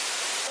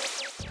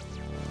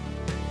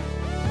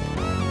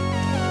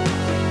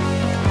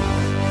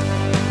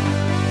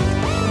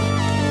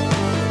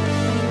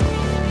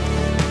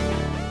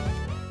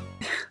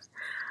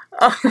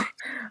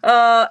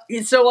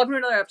So welcome to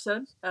another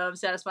episode of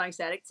Satisfying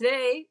Static.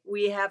 Today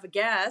we have a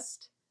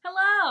guest.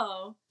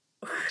 Hello.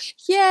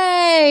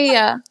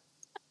 Yay!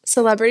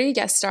 Celebrity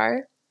guest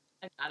star.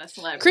 I'm not a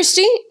celebrity.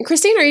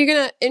 Kristine, are you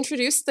gonna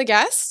introduce the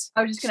guest?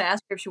 I was just gonna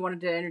ask her if she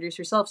wanted to introduce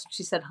herself, so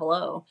she said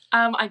hello.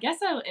 I guess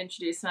I will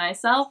introduce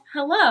myself.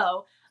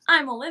 Hello,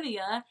 I'm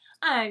Olivia.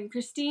 I'm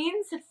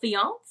Kristine's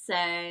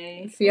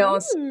fiance.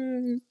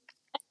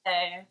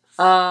 Hey.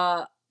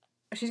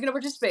 She's gonna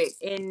participate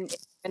in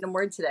random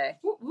word today.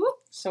 Whoop, whoop.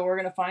 So we're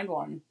gonna find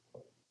one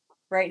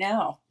right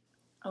now.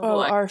 Oh, Oh,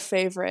 boy. our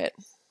favorite.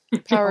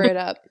 Power it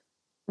up.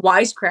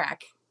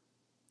 Wisecrack.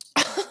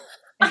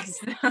 I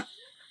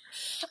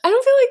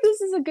don't feel like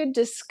this is a good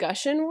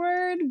discussion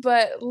word,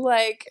 but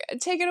like,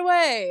 take it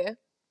away.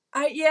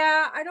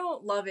 I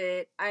don't love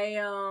it. I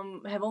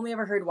have only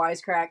ever heard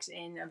wisecracks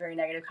in a very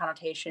negative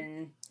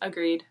connotation.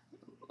 Agreed.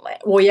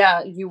 Well,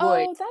 yeah, you would.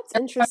 Oh, that's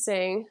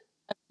interesting.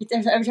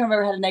 Every time I've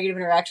ever had a negative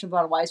interaction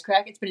about a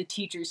wisecrack, it's been a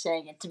teacher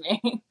saying it to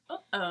me.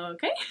 Oh,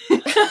 okay.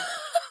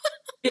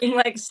 Being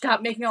like,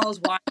 stop making all those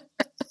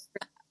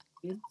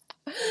wisecracks.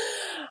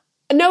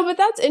 No, but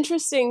that's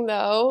interesting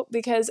though,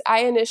 because I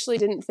initially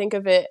didn't think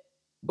of it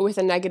with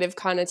a negative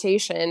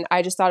connotation.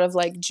 I just thought of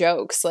like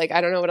jokes. Like, I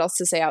don't know what else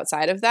to say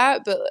outside of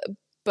that,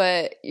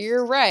 but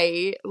you're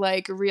right.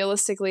 Like,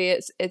 realistically,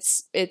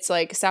 it's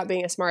like, stop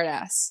being a smart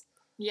ass.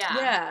 Yeah.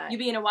 Yeah. You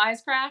being a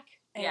wisecrack?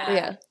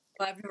 Yeah.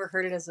 Well, I've never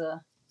heard it as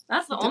a...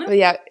 That's the only But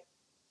yeah,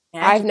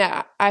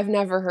 adjective. I've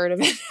never heard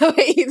of it that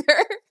way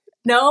either.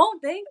 No,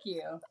 thank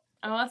you.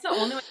 Oh, that's the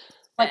only way.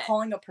 Like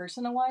calling a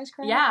person a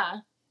wisecrack? Yeah.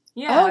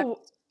 Yeah. Oh,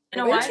 You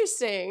know why?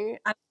 interesting.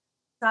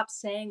 Stop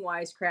saying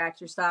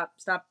wisecracks or stop.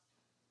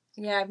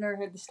 Yeah, I've never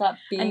heard the stop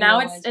being. And now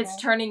a it's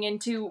wisecrack. turning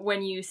into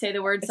when you say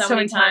the word It's so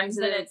many times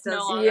that it's no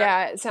does- longer.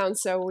 Yeah, it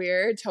sounds so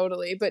weird,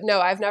 totally. But no,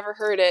 I've never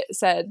heard it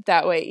said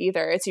that way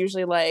either. It's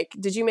usually like,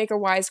 did you make a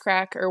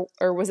wisecrack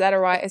or was that a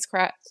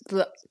wisecrack?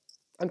 Blah.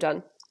 I'm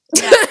done.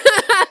 Yeah.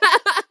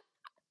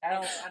 I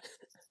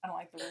don't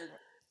like the word.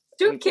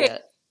 Suitcase.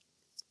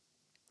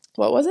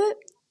 What was it?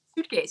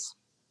 Suitcase.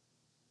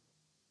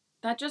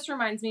 That just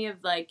reminds me of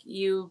like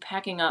you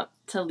packing up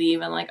to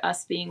leave and like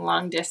us being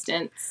long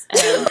distance.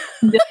 And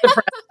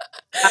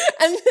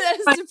And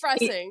that's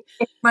depressing.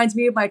 It reminds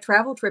me of my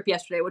travel trip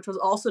yesterday, which was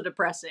also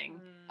depressing.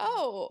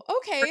 Oh,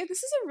 okay.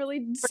 This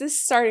is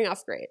starting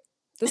off great.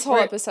 This whole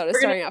We're- episode is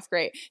we're gonna- starting off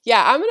great.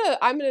 Yeah,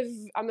 I'm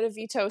gonna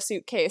veto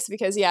suitcase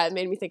because yeah, it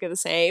made me think of the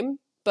same,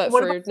 but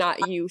What for about-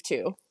 not you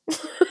too.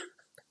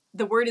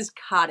 The word is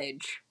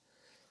cottage,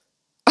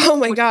 Oh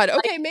my god.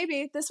 Okay,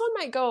 maybe this one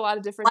might go a lot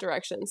of different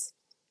directions.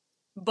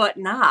 but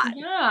not.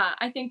 yeah,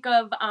 I think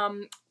of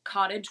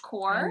cottage I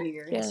core, knew you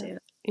were gonna say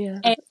that.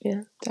 Yeah,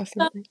 yeah,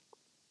 definitely.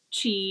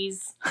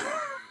 cheese.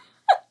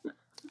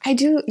 I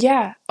do.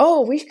 Yeah.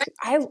 Oh,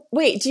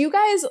 wait. Do you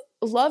guys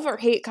love or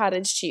hate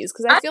cottage cheese?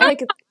 Because I feel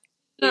like it's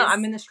No,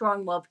 I'm in the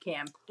strong love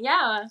camp.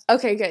 Yeah.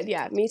 okay. Good.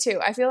 Yeah, me too.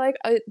 I feel like,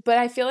 but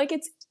I feel like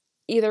it's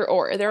either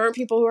or. There aren't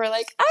people who are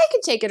like, I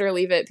can take it or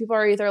leave it. People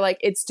are either like,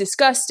 it's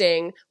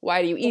disgusting.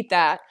 Why do you eat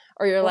that?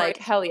 Or you're like,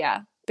 hell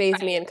yeah,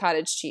 bathe me in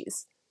cottage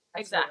cheese.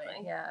 Exactly.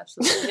 Absolutely. Yeah,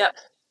 absolutely. Yep.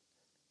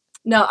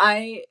 No,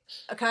 I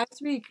have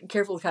to be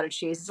careful with cottage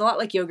cheese. It's a lot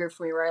like yogurt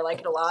for me, where I like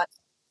it a lot.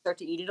 Start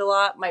to eat it a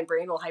lot, my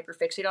brain will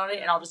hyperfixate on it,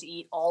 and I'll just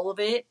eat all of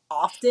it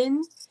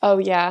often Oh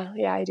yeah,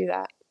 yeah, I do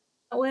that.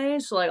 that way.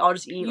 So like, I'll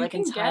just eat You like can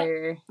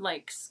entire.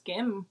 Like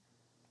skim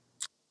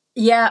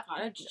Yeah.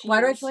 cottage cheese. Why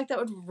do I feel like that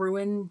would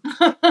ruin?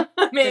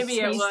 Maybe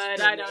the it taste would.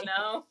 for I me? don't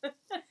know.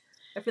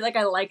 I feel like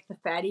I like the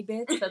fatty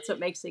bits. That's what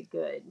makes it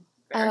good.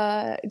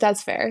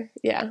 That's fair.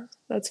 Yeah,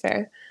 that's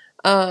fair.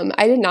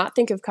 I did not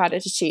think of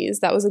cottage cheese.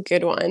 That was a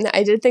good one.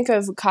 I did think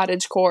of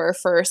cottage core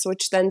first,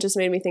 which then just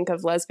made me think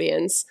of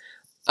lesbians.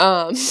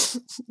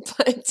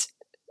 But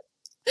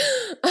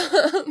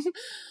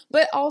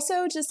but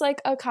also just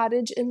like a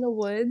cottage in the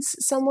woods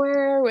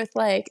somewhere with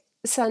like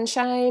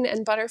sunshine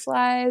and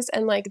butterflies,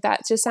 and like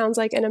that just sounds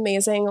like an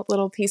amazing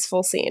little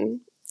peaceful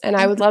scene, and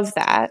I would love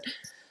that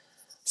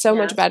so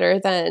much better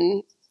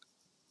than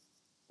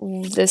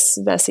this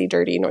messy,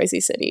 dirty, noisy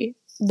city.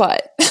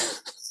 But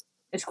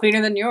It's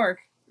cleaner than New York.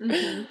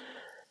 Mhm.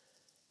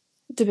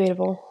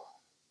 debatable.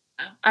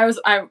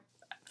 I'm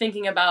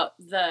thinking about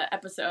the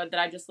episode that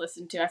I just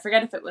listened to. I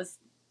forget if it was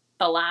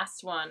the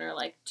last one or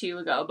like 2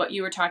 ago, but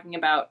you were talking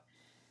about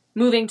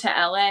moving to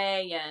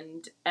LA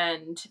and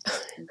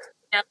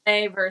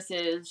LA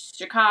versus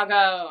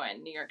Chicago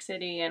and New York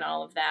City and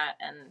all of that.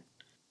 And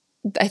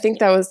I think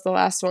that was the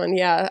last one.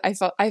 Yeah,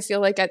 I feel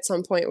like at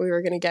some point we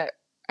were gonna get.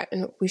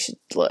 We should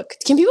look.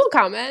 Can people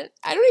comment?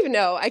 I don't even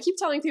know. I keep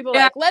telling people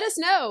like, let us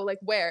know, like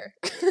where.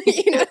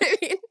 You know what I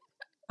mean?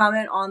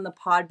 Comment on the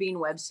Podbean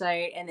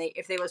website, and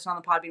if they listen on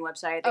the Podbean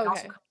website, they can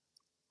also comment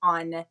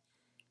on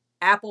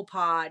Apple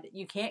Pod.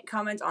 You can't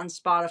comment on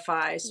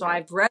Spotify, so Right.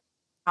 I've read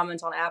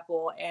comments on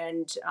Apple,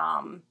 and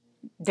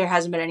there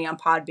hasn't been any on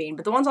Podbean,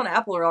 but the ones on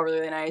Apple are all really,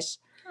 really nice.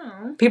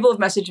 People have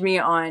messaged me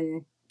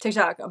on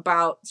TikTok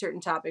about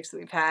certain topics that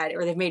we've had,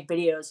 or they've made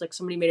videos. Like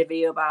somebody made a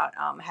video about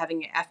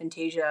having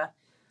aphantasia.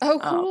 Oh,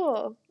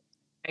 cool.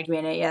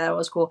 in it. Yeah, that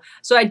was cool.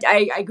 So I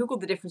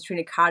googled the difference between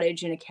a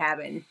cottage and a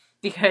cabin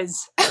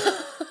because I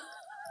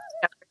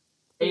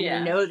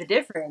didn't know the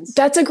difference.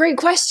 That's a great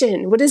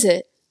question. What is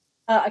it?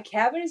 A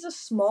cabin is a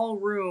small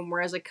room,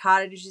 whereas a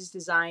cottage is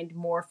designed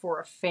more for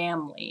a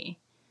family.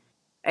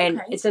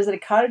 And it says that a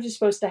cottage is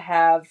supposed to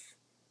have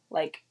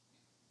like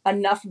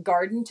enough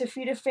garden to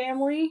feed a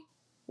family,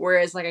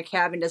 whereas like a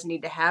cabin doesn't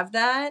need to have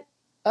that.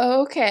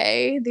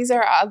 Okay, these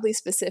are oddly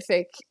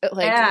specific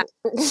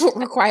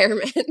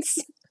requirements.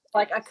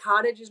 Like a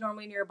cottage is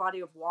normally near a body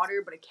of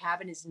water, but a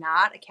cabin is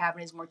not. A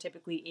cabin is more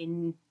typically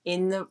in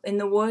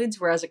the woods,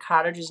 whereas a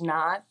cottage is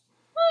not.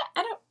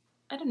 What?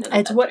 I don't know.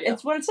 It's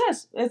what it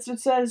says. It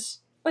says.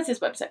 What's this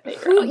website?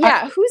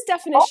 Whose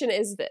definition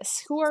is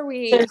this? Who are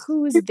we?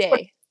 Who's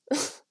they?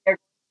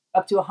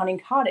 Up to a hunting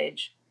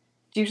cottage.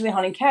 It's usually a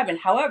hunting cabin.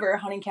 However,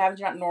 hunting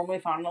cabins are not normally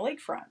found on a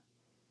lakefront.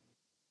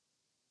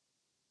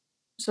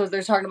 So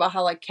they're talking about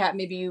how like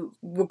maybe you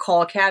would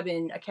call a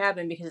cabin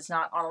because it's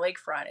not on a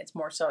lakefront. It's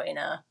more so in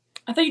a.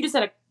 I thought you just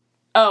said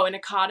in a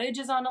cottage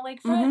is on a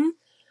lakefront. Mm-hmm.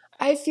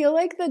 I feel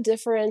like the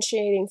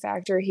differentiating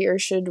factor here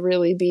should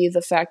really be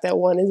the fact that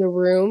one is a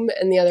room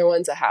and the other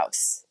one's a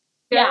house.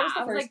 Yeah,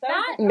 I was like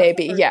that.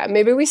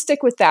 Maybe we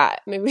stick with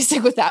that. Maybe we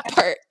stick with that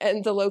part,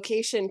 and the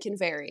location can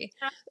vary.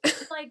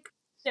 It's like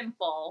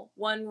simple,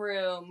 one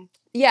room.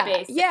 Yeah,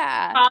 basic.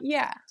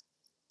 yeah.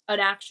 An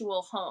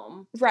actual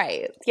home,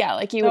 right? Yeah,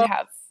 like you would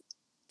have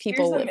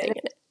people living in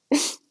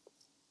it.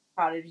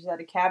 Cottage is that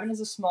a cabin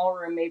is a small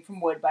room made from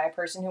wood by a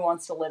person who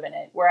wants to live in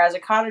it, whereas a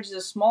cottage is a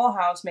small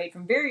house made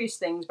from various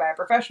things by a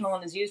professional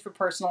and is used for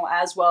personal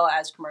as well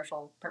as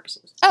commercial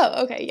purposes.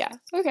 Oh, okay, yeah.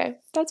 Okay,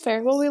 that's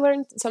fair. Well, we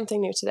learned something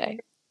new today.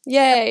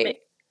 Yay!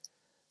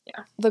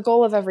 Yeah. The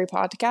goal of every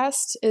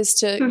podcast is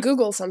to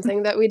Google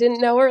something that we didn't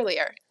know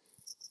earlier.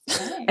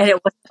 And it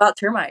wasn't about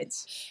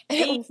termites.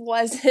 It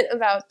wasn't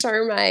about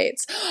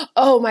termites.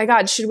 Oh my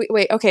God. Should we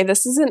wait? Okay,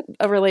 this isn't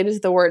related to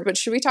the word, but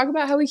should we talk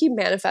about how we keep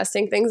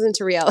manifesting things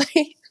into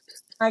reality?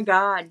 My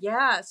God,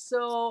 yeah.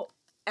 So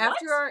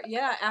after our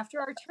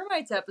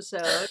termites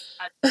episode,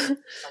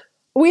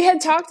 we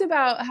had talked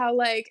about how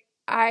like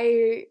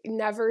I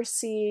never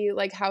see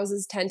like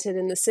houses tented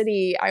in the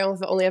city.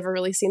 I've only ever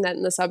really seen that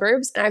in the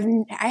suburbs,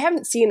 and I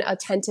haven't seen a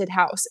tented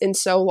house in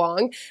so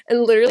long.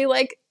 And literally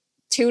like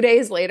 2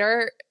 days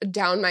later,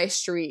 down my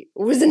street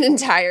was an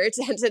entire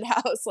tented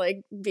house,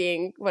 like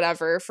being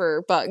whatever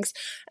for bugs.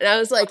 And I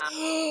was like,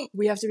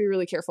 we have to be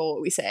really careful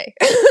what we say.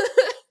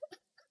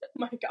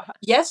 My God.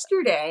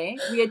 Yesterday,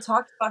 we had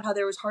talked about how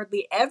there was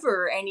hardly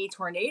ever any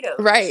tornadoes.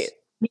 Right.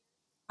 In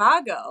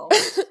Chicago.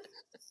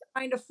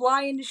 Trying to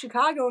fly into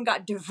Chicago and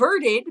got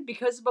diverted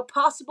because of a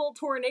possible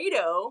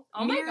tornado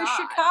near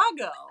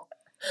Chicago.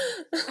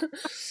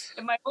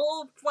 And my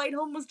whole flight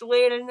home was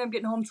delayed. I didn't end up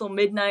getting home till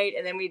midnight,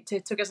 and then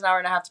it took us an hour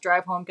and a half to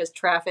drive home because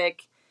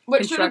traffic.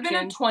 What should have been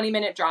a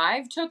 20-minute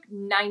drive took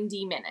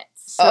 90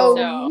 minutes.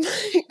 Oh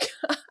my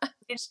God!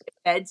 It's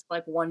bed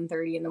like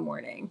 1:30 in the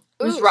morning.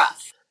 It was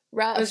rough.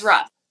 It was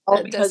rough.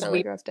 All because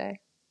we rough day.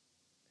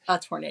 A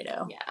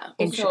tornado. Yeah,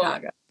 in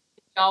Chicago.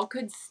 Y'all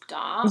could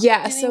stop.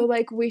 Yeah, so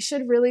like we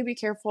should really be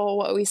careful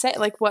what we say.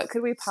 Like, what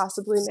could we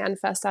possibly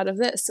manifest out of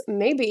this?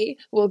 Maybe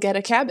we'll get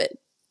a cabin.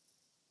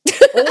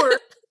 Or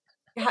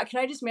can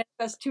I just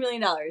manifest $2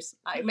 million?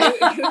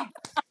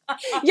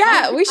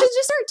 Yeah, we should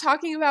just start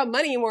talking about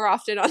money more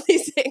often on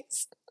these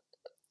things.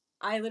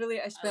 I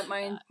spent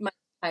my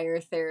entire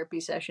therapy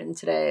session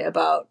today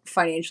about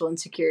financial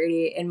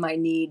insecurity and my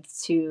need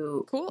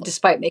to,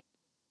 despite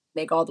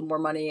make all the more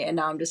money. And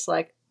now I'm just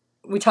like,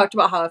 we talked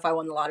about how if I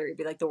won the lottery, it'd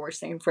be like the worst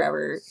thing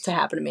forever to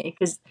happen to me.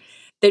 Because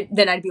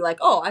then I'd be like,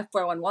 oh, if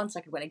I won once,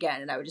 I could win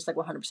again. And I would just like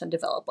 100%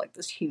 develop like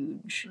this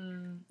huge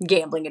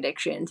gambling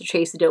addiction to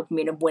chase the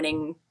dopamine of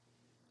winning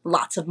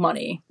lots of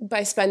money.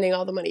 By spending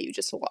all the money you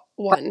just won.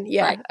 Right.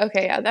 Yeah. Right.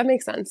 Okay. Yeah, that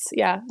makes sense.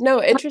 Yeah.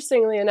 No,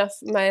 interestingly enough,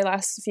 my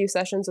last few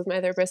sessions with my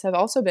therapist have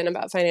also been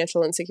about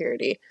financial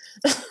insecurity.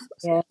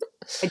 Yeah.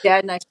 My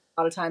dad and I spent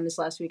a lot of time this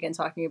last few days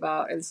talking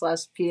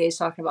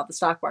about the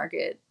stock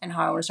market and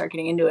how I want to start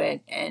getting into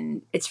it.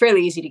 And it's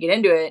fairly easy to get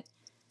into it.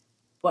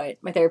 But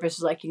my therapist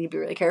is like, you need to be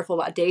really careful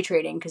about day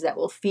trading because that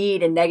will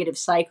feed a negative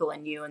cycle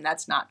in you, and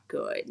that's not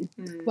good.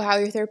 Wow,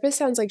 your therapist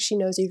sounds like she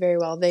knows you very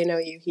well. They know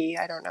you,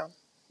 I don't know.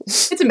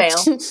 It's a male.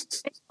 He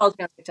follows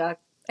me on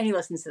TikTok, and he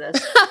listens to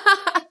this.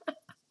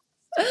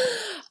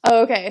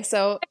 Okay,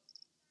 so...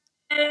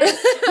 hey,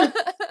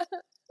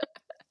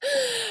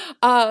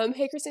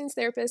 Kristine's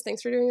therapist,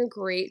 thanks for doing a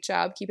great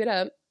job. Keep it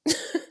up.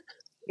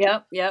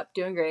 Yep,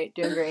 doing great.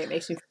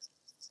 Makes me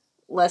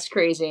less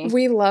crazy.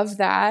 We love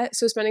that.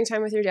 So spending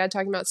time with your dad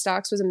talking about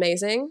stocks was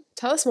amazing.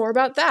 Tell us more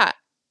about that.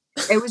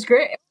 It was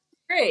great.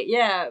 Great,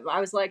 yeah.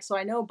 I was like, so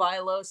I know buy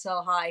low,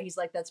 sell high. He's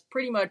like, that's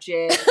pretty much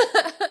it. Some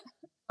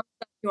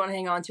stuff you want to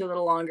hang on to a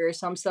little longer.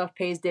 Some stuff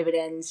pays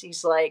dividends.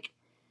 He's like,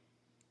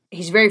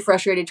 he's very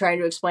frustrated trying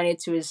to explain it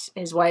to his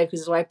wife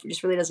because his wife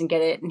just really doesn't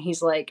get it. And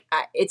he's like,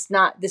 it's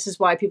not, this is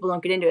why people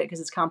don't get into it because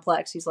it's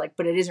complex. He's like,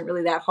 but it isn't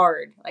really that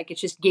hard. Like,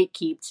 it's just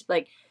gatekeeped.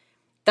 Like,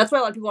 That's why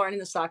a lot of people aren't in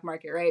the stock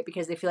market, right?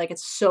 Because they feel like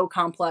it's so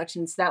complex,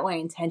 and it's that way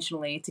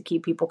intentionally to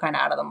keep people kind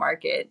of out of the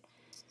market.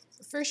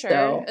 For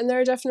sure. And there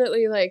are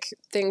definitely like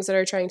things that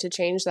are trying to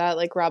change that.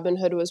 Like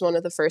Robinhood was one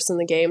of the first in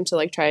the game to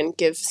like try and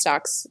give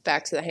stocks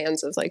back to the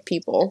hands of like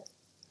people.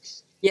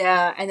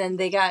 Yeah, and then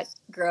they got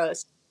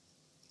gross.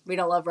 We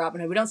don't love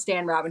Robinhood. We don't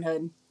stand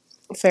Robinhood.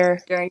 Fair.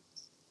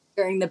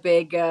 During the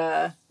big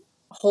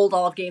hold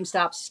all of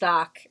GameStop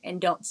stock and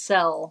don't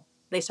sell,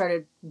 they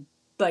started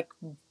like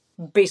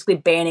basically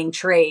banning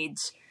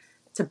trades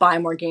to buy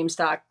more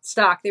GameStop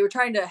stock. They were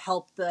trying to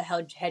help the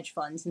hedge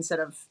funds instead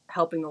of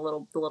helping the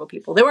little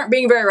people. They weren't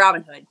being very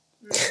Robinhood.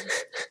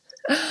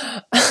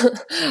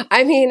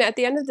 I mean, at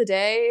the end of the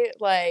day,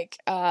 like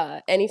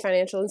any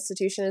financial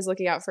institution is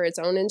looking out for its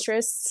own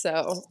interests.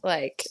 So,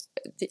 like,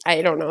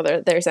 I don't know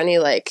there's any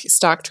like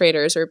stock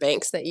traders or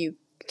banks that you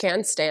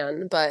can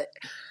stand, but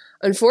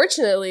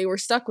unfortunately, we're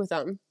stuck with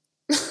them.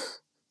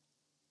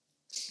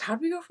 How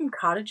do we go from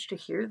cottage to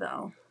here,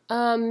 though?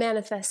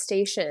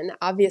 Manifestation,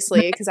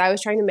 obviously, because I was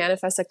trying to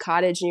manifest a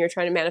cottage and you're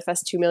trying to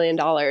manifest $2 million.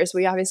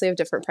 We obviously have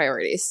different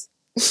priorities.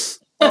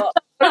 Well,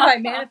 what if I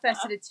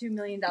manifested a $2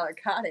 million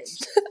cottage?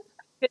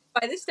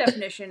 By this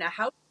definition, a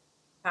house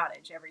is a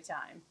cottage every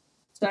time.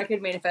 So I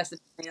could manifest a $2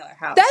 million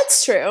house.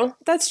 That's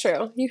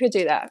true. You could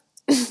do that.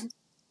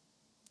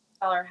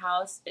 Dollar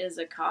house is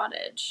a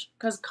cottage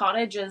because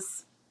cottage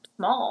is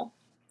small.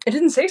 It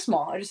didn't say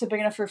small. I just said big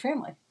enough for a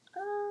family.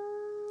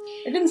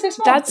 It didn't say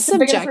small. That's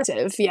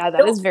subjective. Yeah,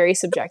 that is very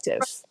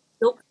subjective.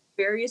 Built with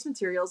various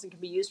materials and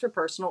can be used for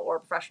personal or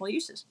professional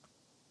uses.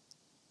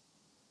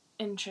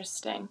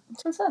 Interesting.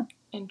 That's what it said.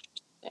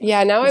 Interesting.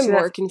 Yeah, now I'm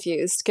more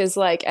confused because,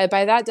 like,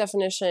 by that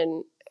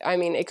definition, I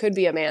mean, it could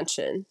be a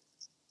mansion.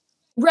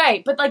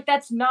 Right, but, like,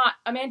 that's not...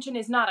 A mansion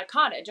is not a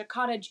cottage. A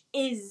cottage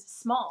is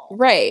small.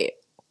 Right.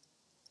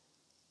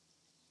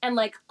 And,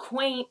 like,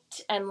 quaint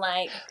and,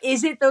 like...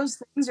 Is it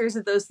those things, or is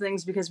it those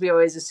things because we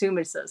always assume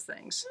it's those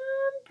things?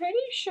 I'm pretty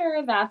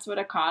sure that's what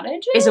a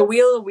cottage is. Is a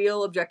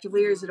wheel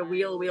objectively, or is it a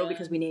wheel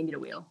because we named it a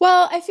wheel?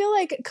 Well, I feel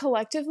like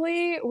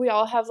collectively we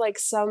all have like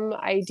some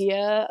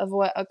idea of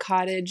what a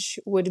cottage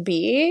would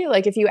be.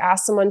 Like if you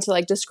ask someone to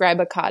like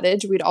describe a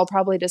cottage, we'd all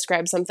probably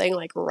describe something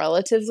like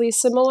relatively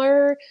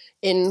similar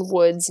in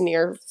woods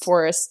near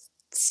forest,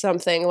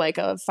 something like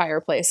a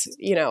fireplace,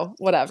 you know,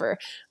 whatever.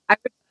 I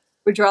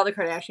would draw the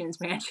Kardashians'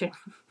 mansion.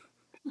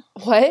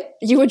 What?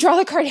 You would draw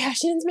the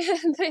Kardashians,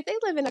 man? They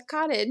live in a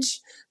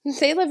cottage.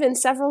 They live in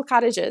several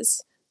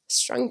cottages.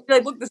 Strung.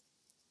 Like, look, oh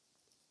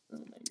my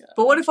God.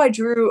 But what if I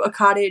drew a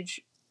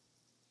cottage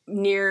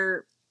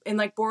in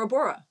like Bora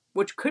Bora,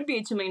 which could be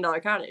a $2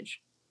 million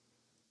cottage?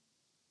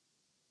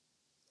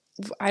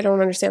 I don't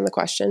understand the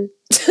question.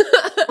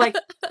 Like,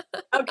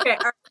 okay,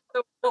 all right,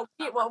 so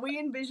what we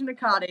envision a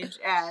cottage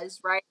as,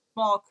 right?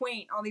 Small,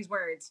 quaint, all these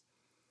words.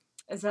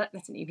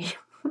 That's an EV.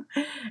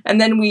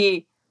 And then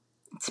we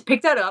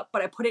pick that up,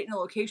 but I put it in a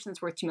location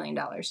that's worth $2 million.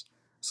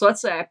 So let's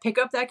say I pick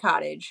up that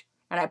cottage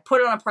and I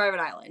put it on a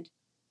private island.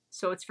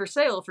 So it's for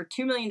sale for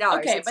 $2 million.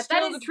 Okay, it's but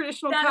still the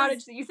traditional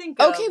cottage that you think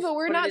of. Okay, but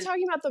we're not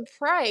talking about the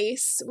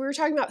price. We were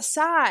talking about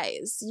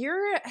size.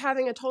 You're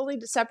having a totally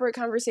separate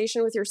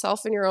conversation with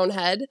yourself in your own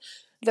head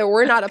that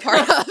we're not a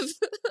part of.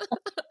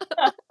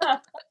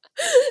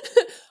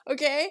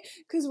 Okay?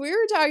 Because we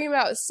were talking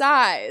about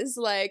size.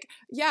 Like,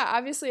 yeah,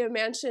 obviously a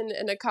mansion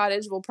and a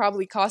cottage will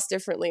probably cost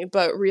differently,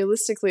 but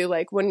realistically,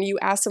 like when you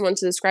ask someone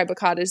to describe a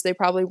cottage, they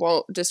probably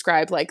won't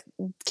describe like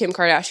Kim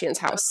Kardashian's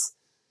house.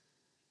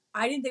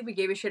 I didn't think we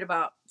gave a shit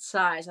about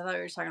size. I thought we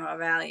were talking about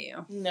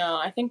value. No,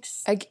 I think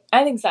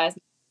size.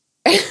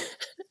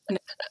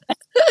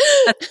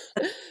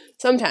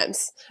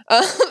 Sometimes.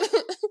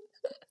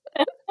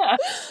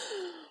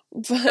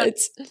 But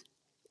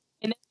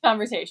in this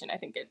conversation, I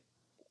think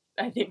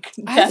I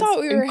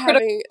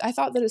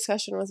thought the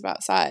discussion was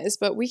about size,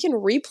 but we can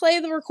replay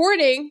the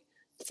recording.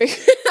 Figure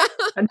it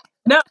out.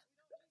 No,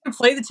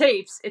 play the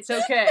tapes. It's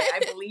okay. I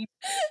believe.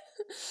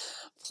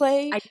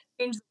 Play. I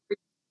changed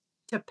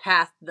to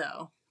path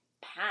though.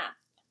 Path.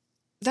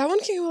 That one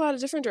can go a lot of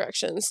different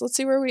directions. Let's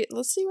see where we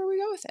go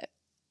with it.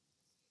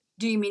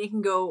 Do you mean it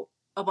can go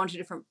a bunch of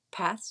different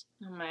paths?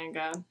 Oh my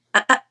God.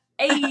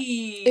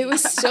 Hey. It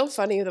was still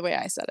funny the way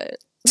I said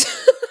it.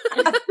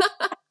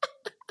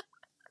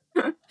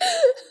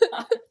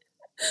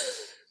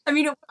 I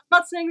mean, I'm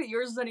not saying that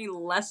yours is any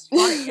less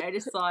funny. I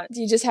just thought...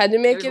 You just had to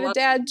make it a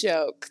dad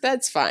joke.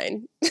 That's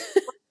fine.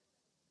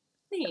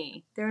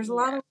 There's a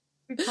lot of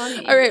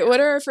funny. All right, what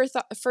are our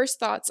first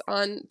thoughts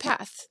on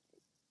Path?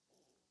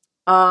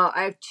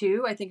 I have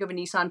two. I think of a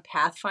Nissan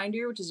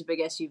Pathfinder, which is a big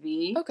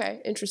SUV.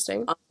 Okay,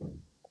 interesting.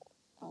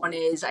 One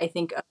is, I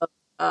think of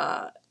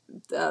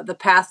the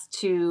path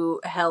to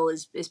hell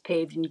is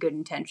paved in good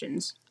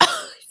intentions.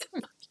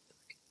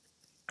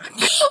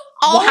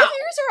 All of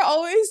yours are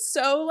always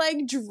so,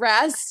 like,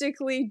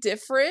 drastically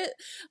different.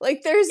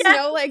 Like, there's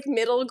no, like,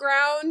 middle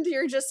ground.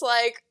 You're just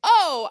like,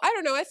 oh, I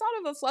don't know. I thought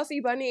of a fluffy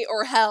bunny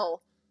or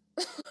hell.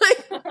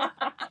 Right?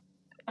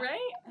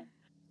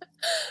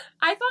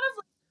 I thought of,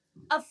 like,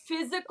 a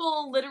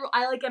physical, literal...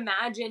 I, like,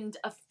 imagined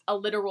a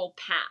literal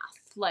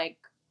path. like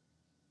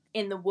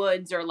in the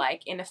woods or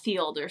like in a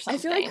field or something.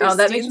 I feel like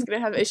Kristine's going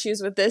to have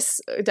issues with this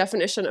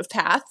definition of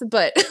path,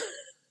 but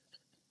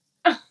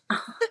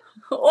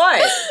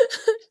what?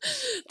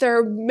 There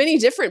are many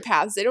different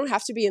paths. They don't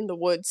have to be in the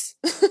woods.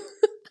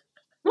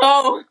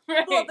 Oh,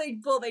 right. Well,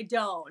 they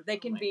don't. They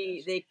can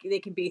be they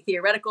can be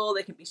theoretical.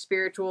 They can be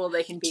spiritual.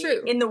 They can be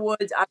True. in the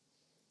woods.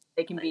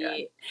 They can be God.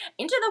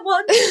 Into the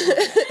woods.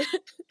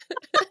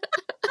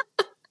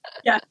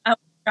 Yeah,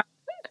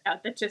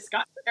 that just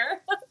got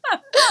there.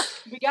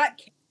 We got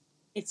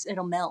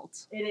it'll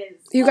melt. It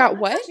is. You got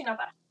what? Actually not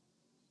that.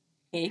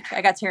 Cake.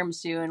 I got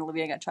tiramisu and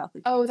Olivia got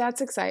chocolate cake. Oh,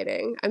 that's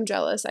exciting. I'm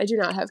jealous. I do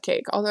not have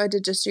cake, although I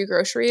did just do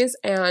groceries,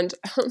 and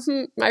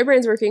my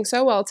brain's working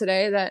so well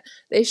today that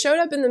they showed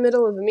up in the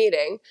middle of a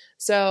meeting,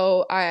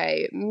 so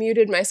I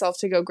muted myself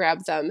to go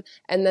grab them,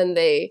 and then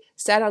they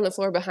sat on the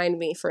floor behind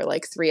me for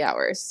like 3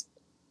 hours.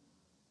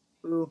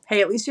 Ooh. Hey,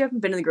 at least you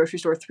haven't been to the grocery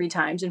store 3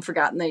 times and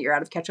forgotten that you're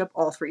out of ketchup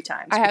all 3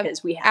 times.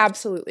 Because we have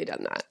absolutely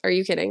done that. Are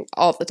you kidding?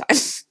 All the time.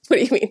 What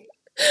do you mean?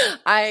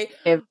 I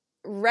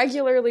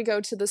regularly go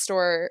to the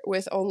store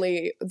with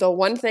only the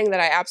one thing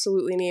that I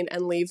absolutely need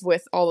and leave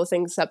with all the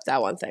things except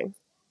that one thing.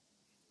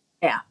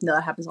 Yeah, no,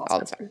 that happens all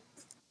the time.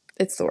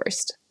 It's the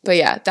worst. But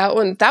yeah, that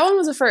one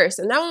was a first,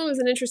 and that one was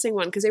an interesting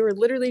one because they were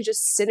literally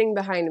just sitting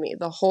behind me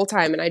the whole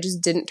time, and I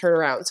just didn't turn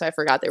around, so I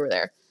forgot they were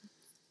there.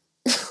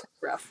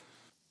 Rough.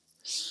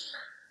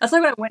 That's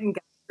like when I went and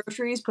got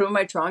groceries, put them in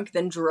my trunk,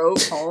 then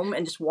drove home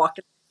and just walked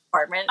in the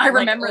apartment. I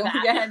remember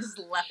that. Yeah, I just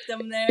left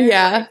them there.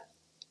 Yeah.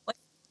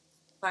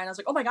 And I was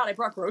like, oh my God, I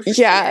brought groceries.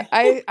 Yeah,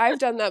 I've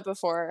done that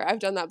before.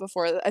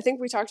 I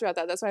think we talked about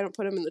that. That's why I don't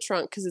put them in the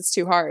trunk because it's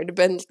too hard.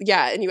 But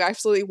yeah, and you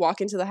absolutely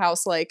walk into the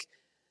house like,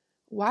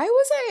 why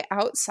was I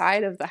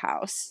outside of the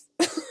house?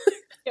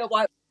 Yeah,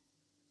 why?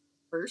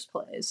 First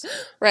place.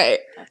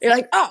 Right. You're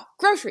like, oh,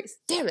 groceries.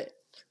 Damn it.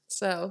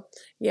 So,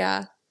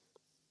 yeah.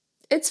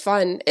 It's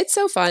fun. It's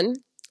so fun.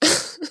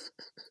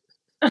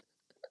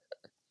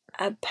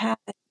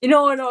 You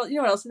know what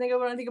else I think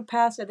of when I think of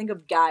paths? I think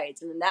of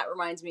guides, and then that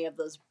reminds me of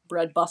those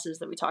red buses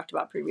that we talked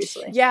about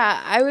previously.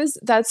 Yeah,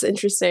 that's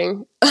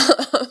interesting.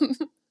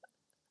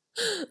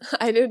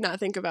 I did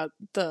not think about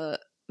the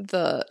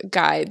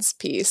guides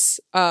piece.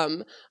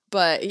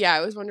 But yeah,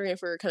 I was wondering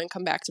if we were going to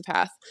come back to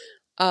path.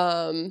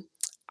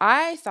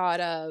 I thought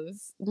of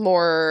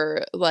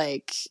more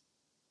like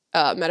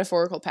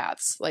metaphorical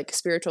paths, like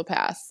spiritual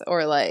path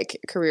or like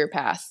career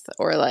path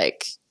or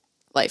like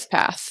life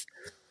path,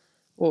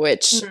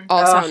 which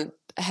all sound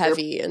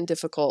heavy and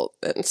difficult.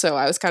 And so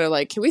I was kind of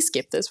like, can we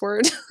skip this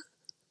word?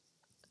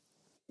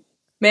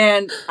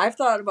 Man, I've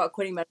thought about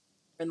quitting medicine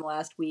in the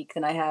last week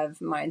than I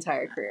have my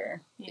entire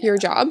career. Yeah. Your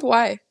job?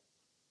 Why?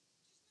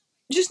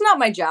 Just not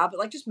my job, but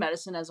like just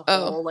medicine as a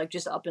whole, like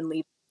just up and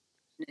leave.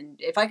 And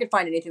if I could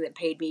find anything that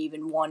paid me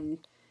even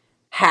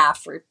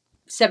 1/2 or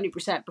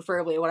 70%,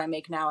 preferably what I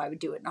make now, I would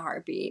do it in a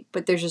heartbeat.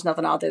 But there's just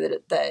nothing out there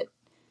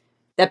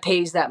that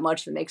pays that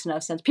much that makes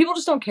enough sense. People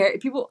just don't care.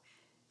 People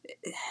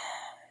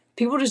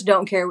just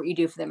don't care what you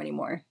do for them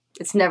anymore.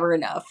 It's never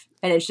enough,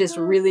 and it's just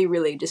really,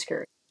 really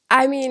discouraging.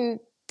 I mean,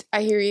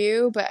 I hear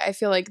you, but I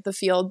feel like the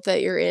field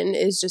that you're in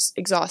is just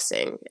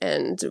exhausting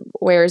and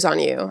wears on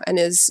you and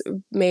is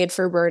made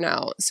for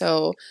burnout.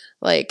 So,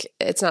 like,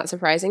 it's not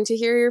surprising to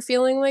hear you're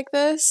feeling like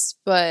this,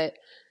 but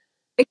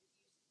it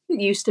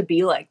used to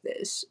be like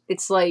this.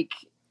 It's like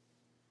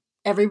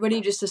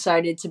everybody just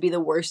decided to be the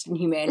worst in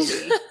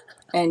humanity,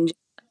 and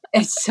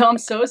I'm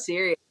so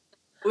serious.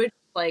 Which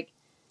like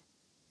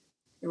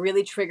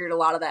really triggered a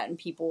lot of that in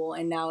people,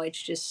 and now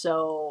it's just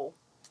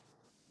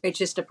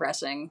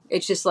depressing.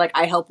 It's just like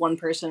I help one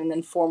person and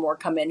then 4 more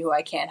come in who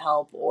I can't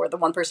help, or the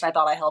one person I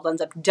thought I helped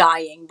ends up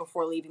dying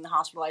before leaving the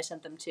hospital I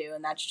sent them to,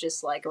 and that's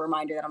just like a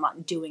reminder that I'm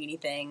not doing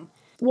anything.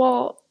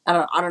 Well, I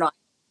don't know. I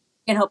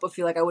can't help but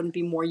feel like I wouldn't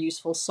be more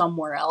useful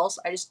somewhere else.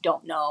 I just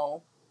don't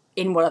know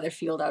in what other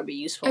field I would be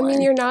useful in. I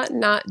mean, you're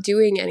not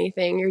doing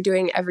anything. You're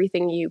doing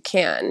everything you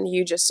can.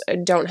 You just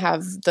don't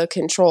have the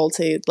control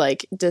to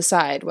like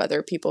decide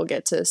whether people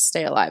get to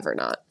stay alive or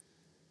not.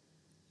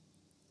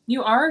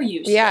 You are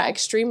useful. Yeah,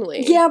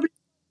 extremely. Yeah, but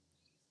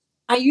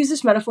I used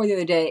this metaphor the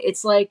other day.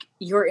 It's like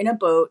you're in a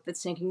boat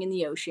that's sinking in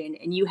the ocean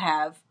and you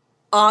have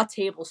a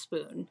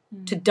tablespoon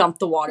to dump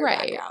the water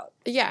back out.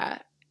 Yeah.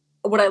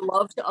 Would I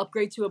love to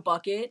upgrade to a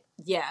bucket?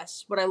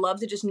 Yes. Would I love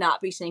to just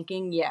not be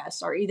sinking?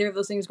 Yes. Are either of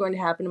those things going to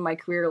happen in my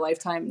career or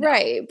lifetime? No.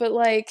 Right. But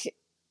like,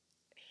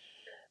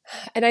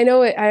 and I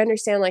know I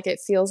understand like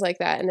it feels like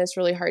that and it's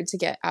really hard to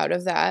get out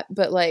of that.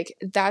 But like,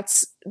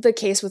 that's the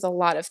case with a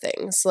lot of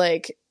things.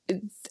 Like,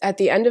 at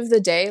the end of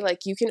the day,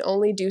 like you can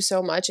only do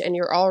so much and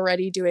you're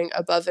already doing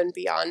above and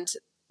beyond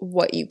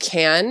what you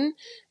can.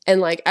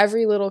 And like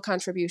every little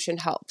contribution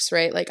helps,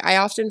 right? Like I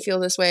often feel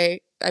this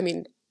way. I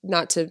mean,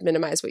 not to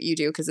minimize what you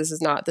do because this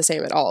is not the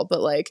same at all,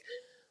 but like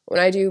when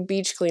I do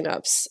beach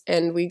cleanups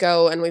and we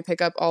go and we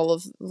pick up all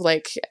of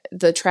like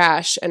the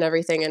trash and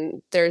everything,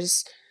 and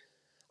there's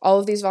all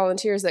of these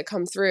volunteers that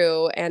come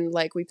through and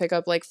like we pick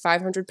up like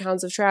 500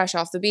 pounds of trash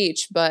off the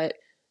beach, but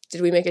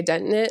Did we make a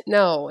dent in it?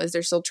 No. Is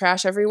there still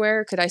trash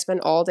everywhere? Could I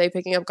spend all day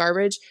picking up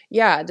garbage?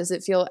 Yeah. Does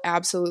it feel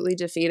absolutely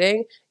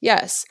defeating?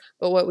 Yes.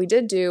 But what we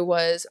did do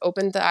was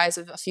open the eyes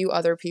of a few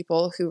other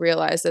people who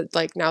realized that,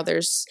 like, now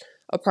there's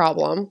a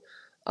problem.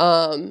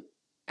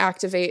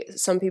 Activate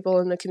some people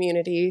in the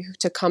community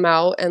to come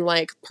out and,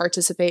 like,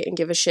 participate and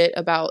give a shit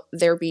about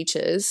their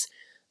beaches,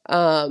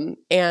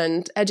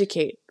 and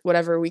educate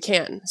whatever we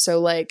can. So,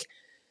 like,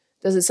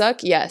 does it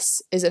suck?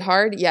 Yes. Is it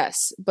hard?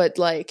 Yes. But,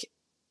 like,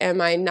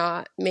 am I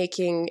not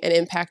making an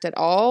impact at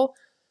all?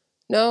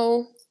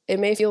 No. It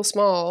may feel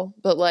small,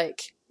 but,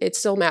 like, it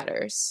still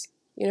matters.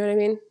 You know what I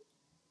mean?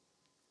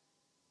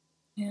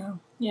 Yeah.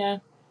 Yeah.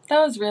 I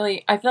feel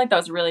like that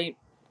was a really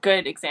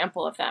good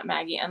example of that,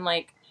 Maggie. And,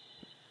 like,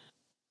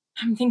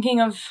 I'm thinking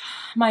of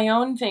my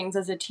own things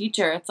as a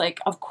teacher. It's like,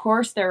 of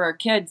course there are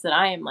kids that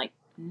I am, like,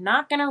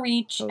 not going to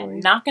reach Totally.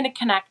 and not going to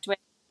connect with,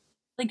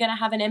 really going to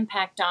have an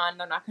impact on.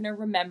 They're not going to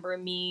remember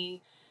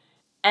me.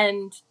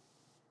 And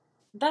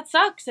that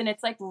sucks. And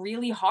it's, like,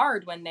 really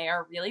hard when they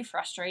are really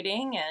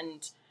frustrating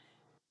and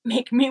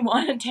make me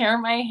want to tear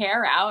my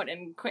hair out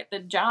and quit the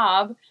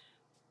job.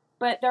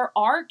 But there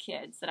are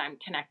kids that I'm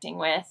connecting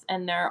with,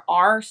 and there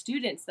are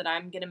students that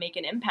I'm going to make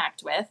an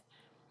impact with.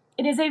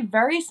 It is a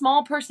very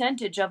small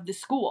percentage of the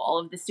school,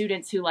 of the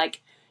students who,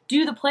 like,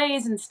 do the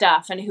plays and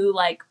stuff, and who,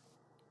 like,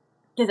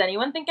 does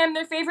anyone think I'm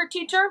their favorite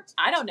teacher?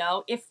 I don't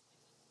know. If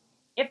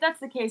that's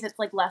the case, it's,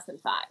 like, less than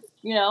 5,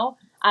 you know,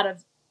 out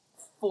of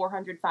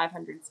 400,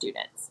 500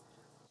 students.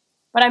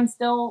 But I'm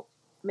still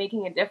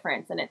making a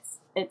difference, and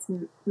it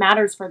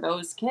matters for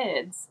those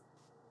kids.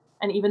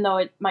 And even though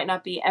it might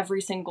not be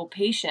every single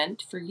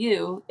patient for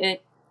you,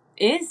 it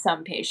is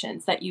some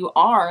patients that you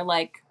are,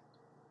 like,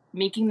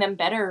 making them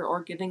better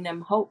or giving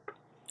them hope.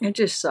 It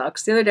just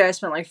sucks. The other day I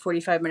spent like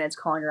 45 minutes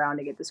calling around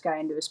to get this guy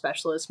into a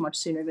specialist much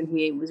sooner than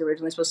he was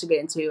originally supposed to get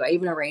into. I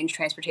even arranged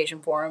transportation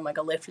for him, like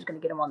a Lyft was going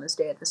to get him on this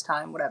day at this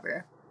time,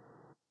 whatever.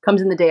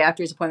 Comes in the day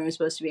after his appointment was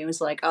supposed to be and was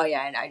like, oh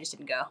yeah, and I just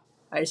didn't go.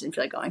 I just didn't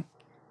feel like going.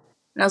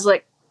 And I was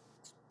like,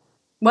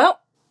 well,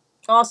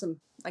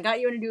 awesome. I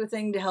got you in to do a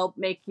thing to help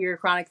make your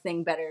chronic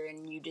thing better,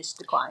 and you just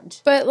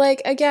declined. But,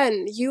 like,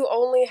 again, you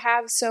only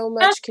have so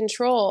much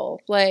control.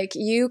 Like,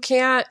 you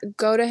can't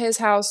go to his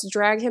house,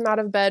 drag him out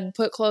of bed,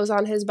 put clothes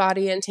on his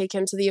body, and take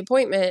him to the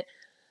appointment,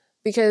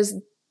 because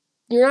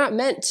you're not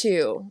meant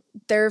to.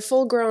 They're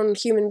full-grown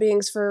human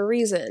beings for a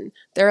reason.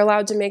 They're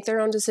allowed to make their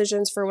own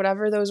decisions for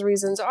whatever those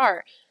reasons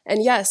are.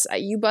 And yes,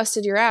 you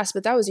busted your ass,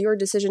 but that was your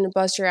decision to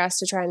bust your ass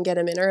to try and get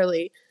him in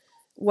early.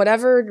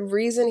 Whatever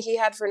reason he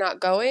had for not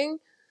going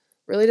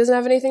really doesn't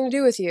have anything to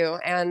do with you.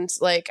 And,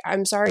 like,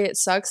 I'm sorry it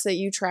sucks that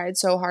you tried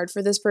so hard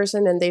for this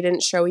person and they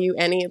didn't show you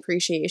any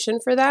appreciation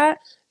for that,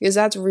 because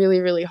that's really,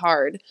 really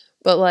hard.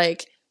 But,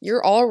 like,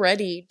 you're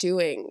already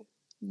doing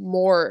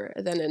more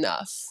than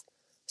enough.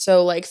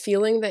 So, like,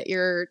 feeling that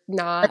you're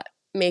not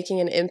making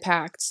an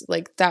impact,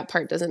 like, that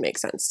part doesn't make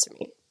sense to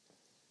me.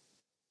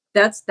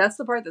 That's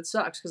the part that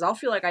sucks, because I'll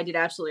feel like I did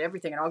absolutely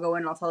everything, and I'll go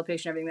in and I'll tell the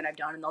patient everything that I've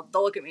done, and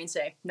they'll look at me and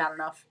say, not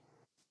enough.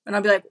 And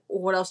I'll be like,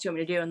 well, what else do you want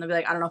me to do? And they'll be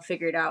like, I don't know,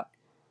 figure it out.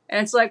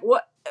 And it's like,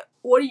 what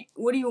do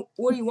you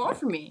want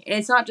from me? And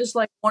it's not just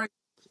like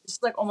it's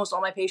like almost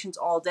all my patients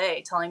all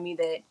day telling me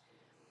that,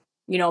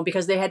 you know,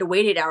 because they had to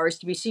wait 8 hours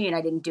to be seen,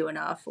 I didn't do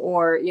enough,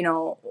 or, you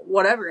know,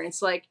 whatever. And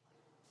it's like,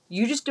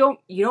 you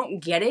don't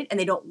get it, and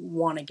they don't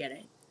want to get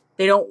it.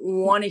 They don't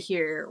want to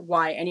hear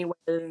why any way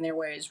other than their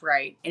way is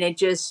right. And it's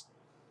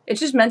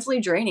just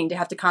mentally draining to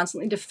have to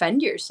constantly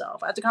defend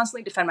yourself. I have to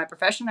constantly defend my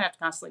profession. I have to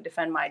constantly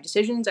defend my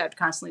decisions. I have to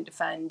constantly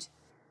defend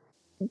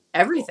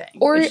everything.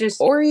 Or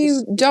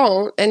you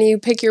don't, and you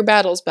pick your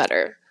battles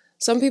better.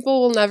 Some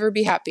people will never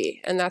be happy,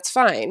 and that's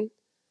fine.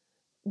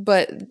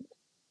 But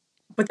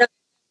that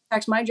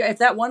affects my job. If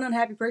that one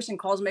unhappy person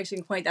calls and makes a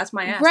complaint, that's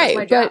my ass. Right,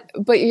 that's my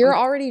job. But you're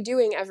already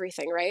doing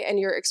everything, right? And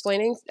you're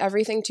explaining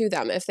everything to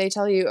them. If they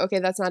tell you, okay,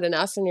 that's not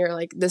enough, and you're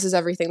like, this is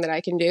everything that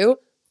I can do,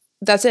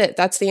 that's it.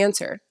 That's the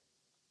answer.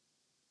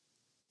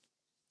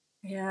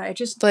 Yeah, it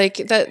just like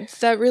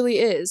that really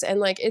is. And,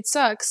 like, it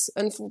sucks,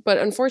 but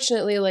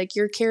unfortunately, like,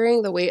 you're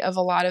carrying the weight of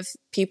a lot of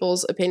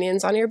people's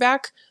opinions on your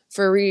back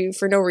for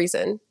no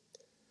reason.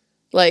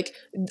 Like,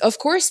 of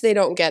course they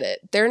don't get it.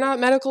 They're not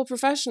medical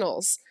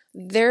professionals.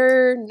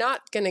 They're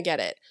not going to get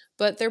it.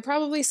 But they're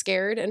probably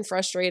scared and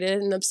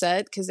frustrated and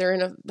upset because they're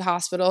in a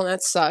hospital and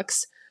that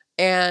sucks.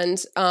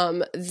 And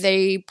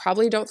they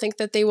probably don't think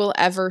that they will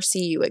ever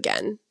see you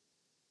again.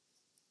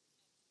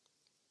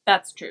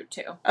 That's true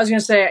too. I was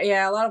gonna say,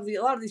 yeah, a lot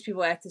of these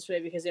people act this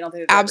way because they don't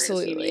think they're ever gonna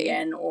see me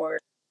again, or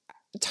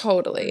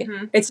totally.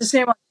 Mm-hmm. It's the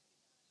same with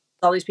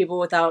all these people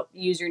without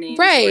usernames,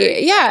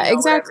 right? Yeah,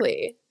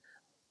 exactly.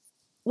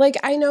 Whatever. Like,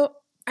 I know.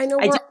 I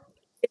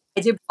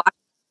did block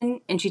her,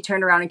 and she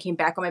turned around and came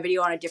back on my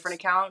video on a different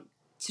account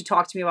to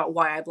talk to me about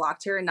why I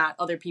blocked her and not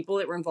other people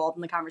that were involved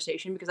in the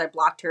conversation, because I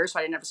blocked her, so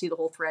I didn't have to see the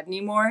whole thread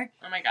anymore.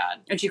 Oh my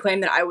god! And she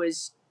claimed that I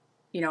was,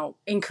 you know,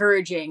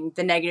 encouraging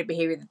the negative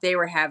behavior that they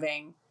were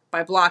having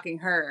by blocking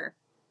her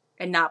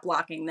and not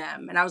blocking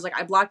them. And I was like,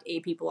 I blocked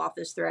 8 people off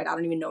this thread. I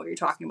don't even know what you're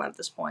talking about at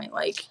this point.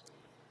 Like,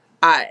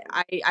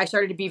 I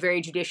started to be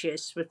very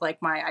judicious with like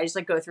I just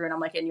like go through and I'm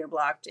like, and you're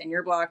blocked, and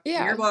you're blocked,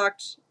 and you're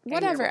blocked.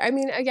 Whatever. I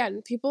mean,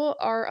 again, people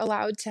are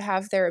allowed to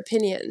have their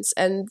opinions,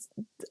 and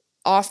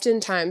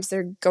oftentimes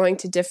they're going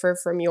to differ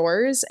from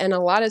yours. And a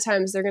lot of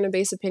times they're going to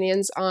base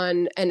opinions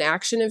on an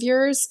action of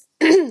yours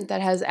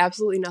that has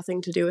absolutely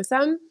nothing to do with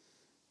them,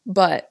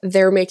 but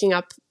they're making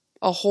up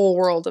a whole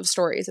world of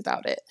stories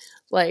about it.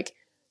 Like,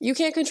 you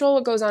can't control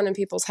what goes on in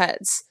people's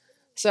heads.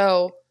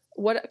 So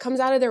what comes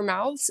out of their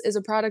mouths is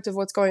a product of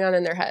what's going on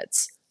in their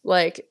heads.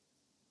 Like,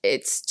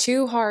 it's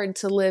too hard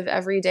to live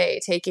every day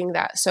taking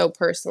that so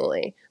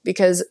personally,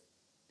 because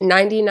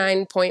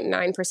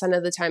 99.9%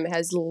 of the time it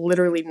has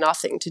literally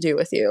nothing to do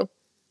with you.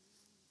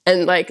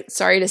 And like,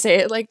 sorry to say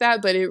it like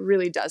that, but it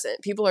really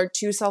doesn't. People are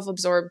too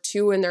self-absorbed,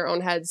 too in their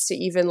own heads to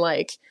even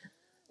like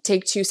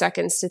take 2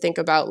 seconds to think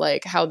about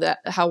like how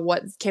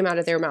what came out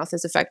of their mouth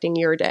is affecting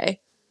your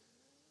day.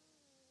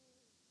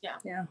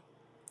 Yeah.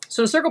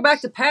 So to circle back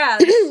to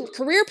paths,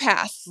 career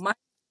path.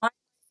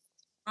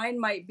 Mine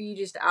might be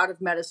just out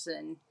of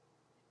medicine.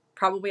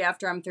 Probably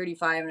after I'm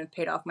 35 and have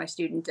paid off my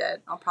student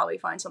debt, I'll probably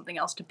find something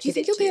else to pivot to. Do you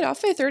think you'll pay it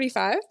off by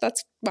 35?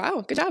 That's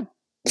wow, good job.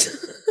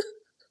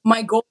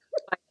 My goal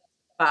is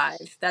by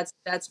 35.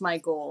 That's my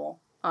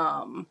goal.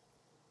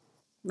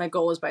 My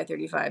goal is by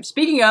 35.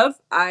 Speaking of,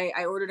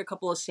 I ordered a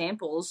couple of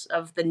samples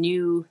of the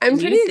new. I'm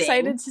pretty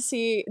excited to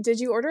see. Did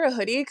you order a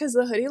hoodie? Because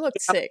the hoodie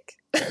looked sick.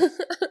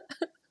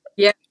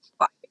 Yeah,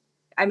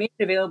 I made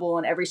it available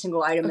in every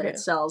single item that it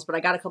sells, but I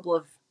got a couple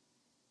of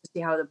to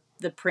see how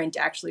the print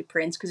actually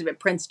prints, because if it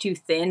prints too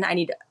thin, I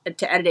need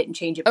to edit it and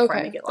change it before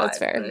I make it live. That's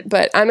fair.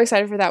 But I'm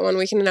excited for that one.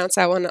 We can announce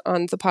that one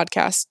on the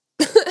podcast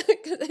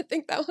because I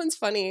think that one's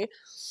funny.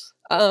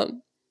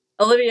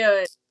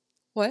 Olivia.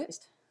 What?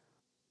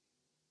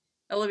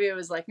 Olivia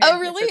was like, "Oh,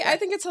 really? Okay. I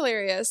think it's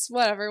hilarious.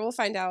 Whatever. We'll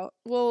find out.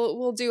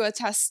 We'll do a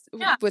test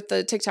with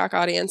the TikTok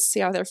audience, see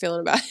how they're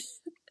feeling about it."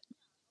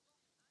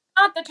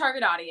 Not the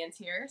target audience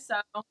here,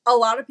 so a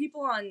lot of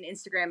people on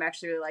Instagram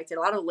actually really liked it. A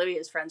lot of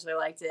Olivia's friends really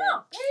liked it.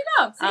 Oh, there you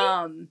go.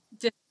 See?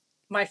 Just,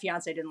 my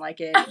fiance didn't like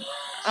it.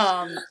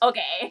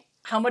 Okay.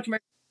 How much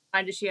merch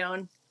does she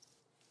own?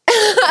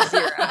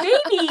 0.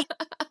 Baby.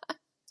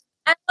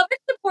 I love it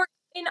support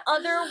in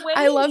other ways.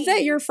 I love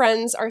that your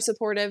friends are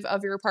supportive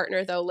of your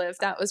partner, though, Liv.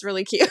 That was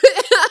really cute.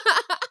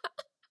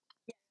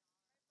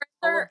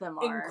 All of them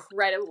are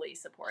incredibly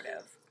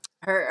supportive.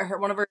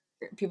 One of her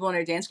people in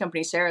her dance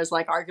company, Sarah, is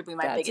like arguably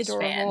my biggest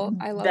adorable. fan.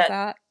 I love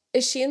that.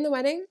 Is she in the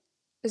wedding?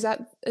 Is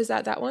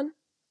that one?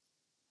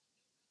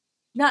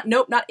 Not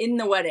in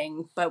the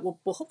wedding, but we'll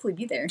hopefully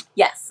be there.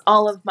 Yes,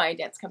 all of my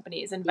dance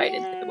company is invited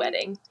to the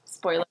wedding.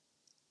 Spoiler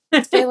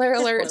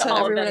alert to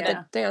everyone at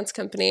the dance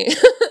company.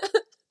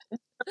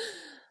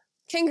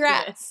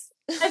 Congrats.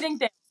 I think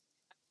they're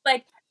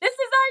like, this is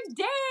our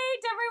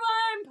date,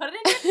 everyone. Put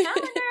it in your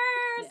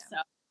calendars. So,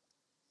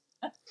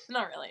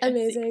 not really.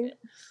 Amazing.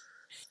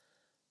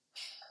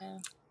 Yeah.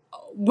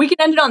 We can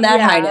end it on that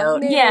high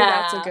note. Maybe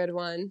that's a good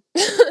one.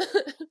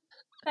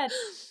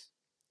 That's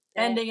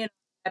ending it.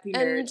 Happy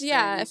marriage.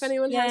 And if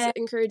anyone has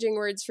encouraging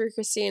words for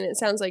Kristine, it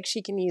sounds like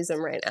she can use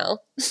them right now.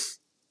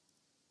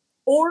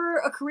 Or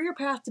a career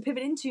path to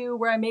pivot into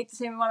where I make the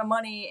same amount of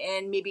money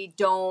and maybe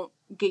don't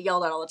get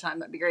yelled at all the time.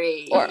 That'd be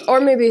great. Or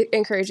maybe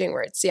encouraging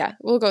words. Yeah,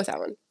 we'll go with that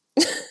one.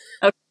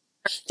 Okay.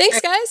 Thanks,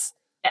 guys.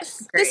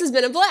 Yes, this has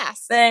been a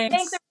blast.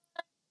 Thanks.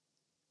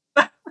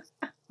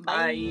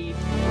 Bye.